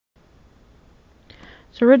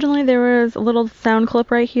So originally there was a little sound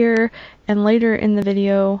clip right here, and later in the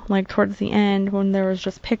video, like towards the end, when there was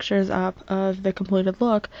just pictures up of the completed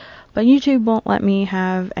look, but YouTube won't let me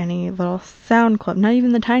have any little sound clip, not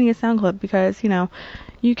even the tiniest sound clip, because, you know,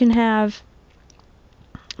 you can have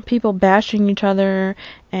people bashing each other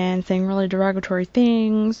and saying really derogatory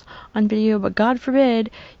things on video, but God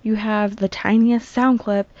forbid you have the tiniest sound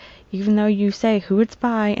clip, even though you say who it's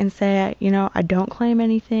by and say, you know, I don't claim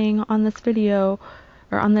anything on this video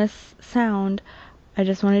or on this sound, I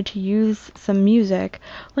just wanted to use some music.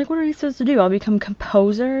 Like, what are we supposed to do? I'll become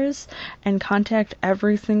composers and contact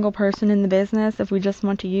every single person in the business if we just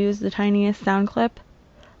want to use the tiniest sound clip?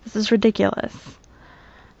 This is ridiculous.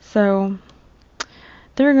 So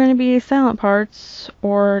there are going to be silent parts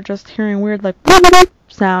or just hearing weird like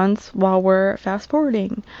sounds while we're fast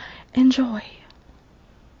forwarding. Enjoy.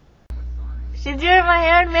 She's doing my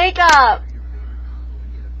hair and makeup.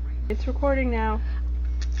 It's recording now.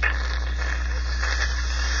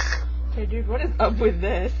 Hey dude, what is up with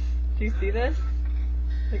this? Do you see this?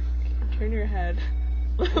 Like, turn your head.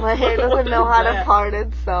 My hair doesn't know how to part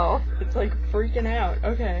itself. It's like freaking out.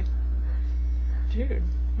 Okay. Dude,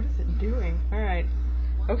 what is it doing? Alright.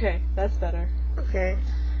 Okay, that's better. Okay.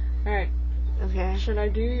 Alright. Okay. Should I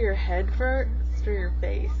do your head first or your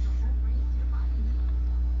face?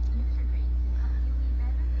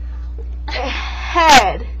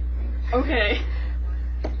 Head. Okay.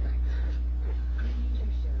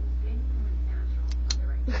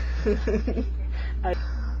 Okay.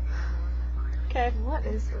 What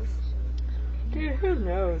is this? Dude, who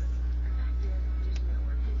knows?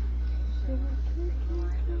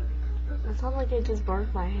 It sounds like it just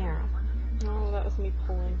burnt my hair. No, that was me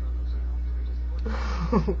pulling.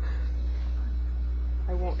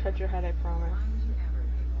 I won't touch your head, I promise.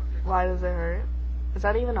 Why does it hurt? Is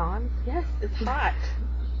that even on? Yes, it's hot.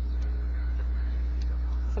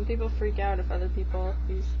 Some people freak out if other people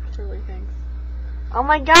use curly things. Oh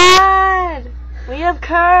my god! We have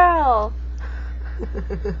curl!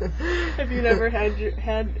 Have you never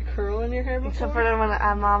had curl in your hair before? Except for when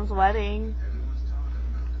at Mom's wedding.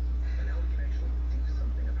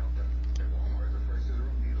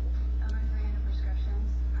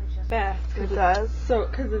 Fast. It does? So,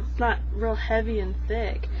 because it's not real heavy and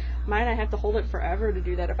thick. Mine, I have to hold it forever to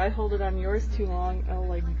do that. If I hold it on yours too long, I'll,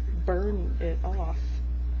 like, burn it off.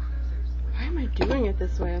 Why am I doing it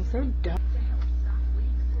this way? I'm so dumb.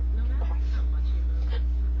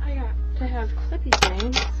 I got to have clippy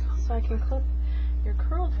things so I can clip your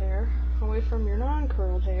curled hair away from your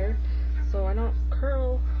non-curled hair, so I don't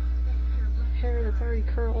curl hair that's already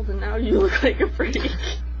curled and now you look like a freak.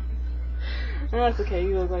 No, that's okay,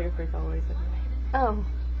 you look like a freak always anyway. Oh.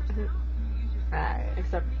 Right.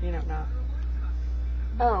 Except, you know, not.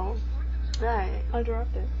 Oh. Right. I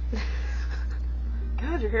dropped it.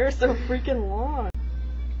 God, your hair is so freaking long.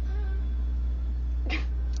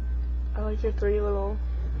 I like your three little...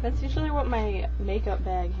 That's usually what my makeup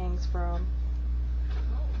bag hangs from.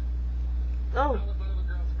 Oh.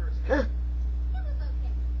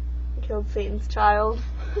 Killed Satan's child.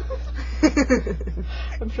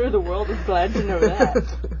 I'm sure the world is glad to know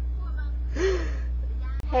that.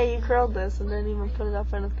 Hey, you curled this and didn't even put it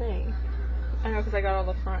up in a thing. I know, because I got all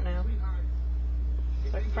the front now.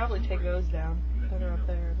 So I could probably take those down. Put her up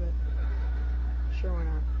there, but sure, why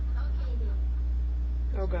not?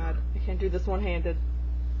 Oh god, I can't do this one-handed.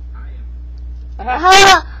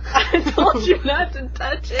 I told you not to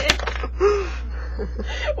touch it!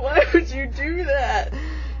 Why would you do that?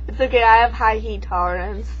 It's okay, I have high heat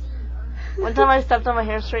tolerance. One time I stepped on my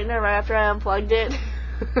hair straightener right after I unplugged it.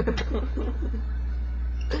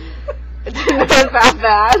 It didn't hurt that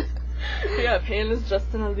bad. Yeah, pain is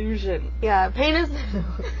just an illusion. Yeah, pain is...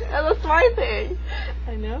 That's my thing.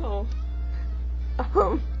 I know.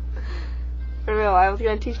 For real, I was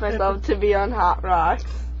gonna teach myself to be on hot rocks.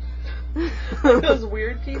 Like those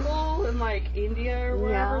weird people in, like, India or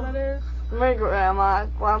wherever that is? My grandma,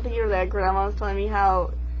 well, I don't think you were there, Grandma was telling me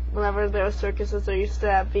how whenever there were circuses, there used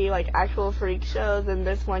to be, like, actual freak shows, and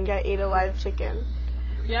this one guy ate a live chicken.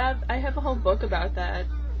 Yeah, I have a whole book about that.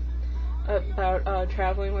 About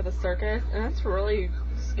traveling with a circus, and that's really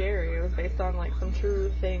scary. It was based on, like, some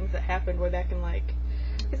true things that happened way back in, like,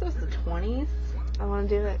 I guess it was the 20s. I want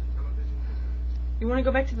to do it. You want to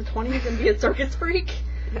go back to the 20s and be a circus freak?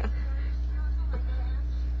 Yeah.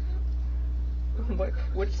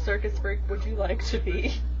 Which circus freak would you like to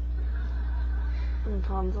be?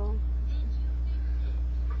 Rapunzel.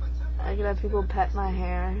 I could have people pet my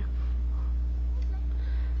hair.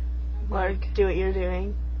 Or do what you're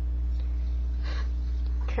doing.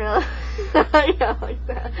 Curl. Yeah, like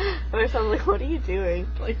that. Or something like, what are you doing?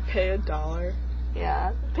 Like, pay $1.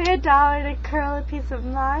 Yeah. Pay $1 to curl a piece of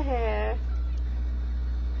my hair.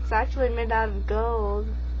 It's actually made out of gold.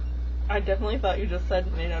 I definitely thought you just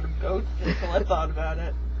said made out of goats until I thought about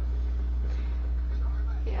it.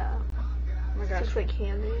 Yeah. Oh my gosh. Just like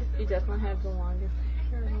candy. You definitely have the longest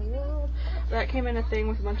hair in the world. That came in a thing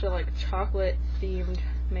with a bunch of like chocolate themed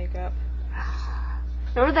makeup.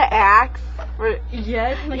 Remember the axe?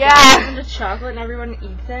 Yes, like Yeah. into chocolate and everyone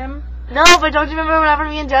eats them. No, but don't you remember whenever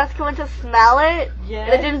me and Jessica went to smell it? Yeah.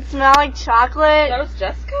 And it didn't smell like chocolate? That was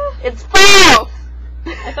Jessica? It's false!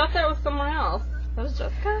 I thought that was someone else. That was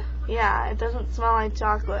Jessica? Yeah, it doesn't smell like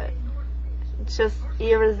chocolate. It's just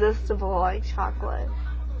irresistible like chocolate.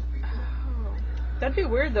 That'd be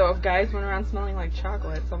weird though if guys went around smelling like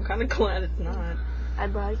chocolate, so I'm kind of glad it's not.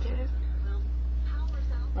 I'd like it.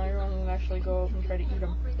 Now everyone would actually go over and try to eat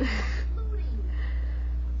them.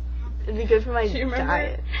 It'd be good for my Do you remember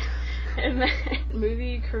diet. in that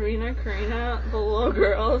movie Karina, the little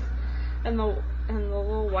girls, and the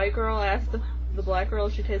little white girl asked the black girl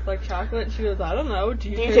if she tastes like chocolate, and she goes, I don't know, do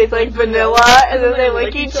you taste like vanilla? And then they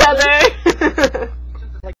lick each other.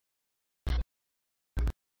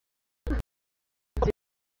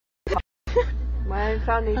 My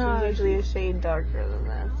foundation's usually a shade darker than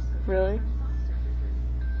this. Really?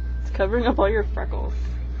 It's covering up all your freckles.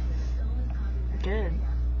 Good.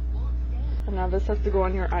 And now this has to go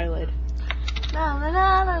on your eyelid. Na, na,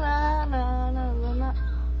 na, na, na, na, na, na.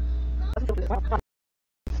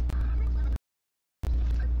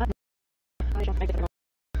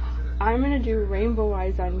 I'm gonna do rainbow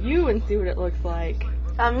eyes on you and see what it looks like.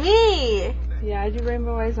 On me! Yeah, I do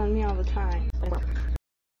rainbow eyes on me all the time.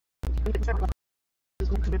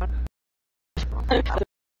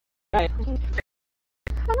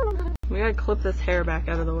 We gotta clip this hair back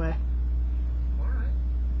out of the way.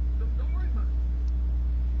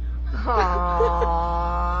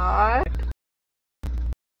 Aww.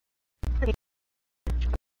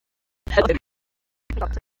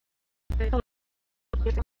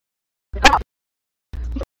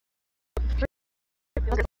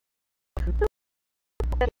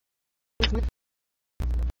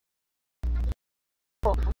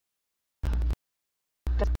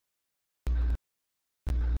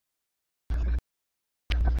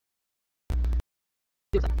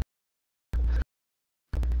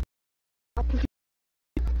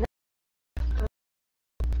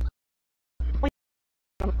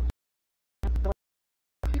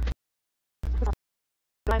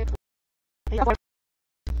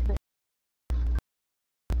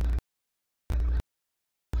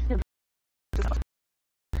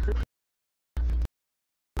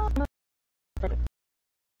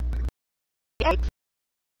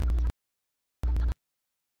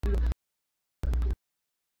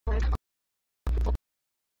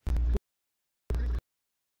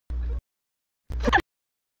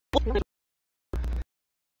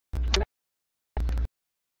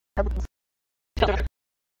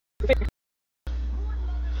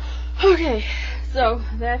 Okay, so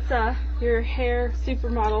that's your hair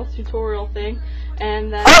supermodel tutorial thing,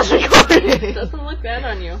 and Recording. doesn't look bad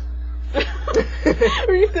on you.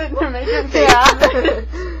 Were you sitting there making faces? Yeah.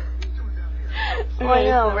 Oh, I Okay,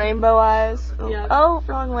 know, so- rainbow eyes. Yep. Oh,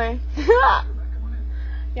 wrong way.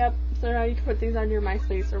 Yep, so now you can put these on your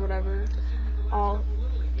MySpace or whatever. I'll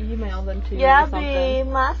email them to you Yeah, or something. be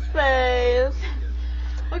MySpace.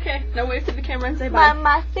 Okay, now wave to the camera and say bye.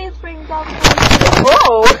 My MySpace brings all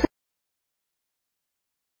the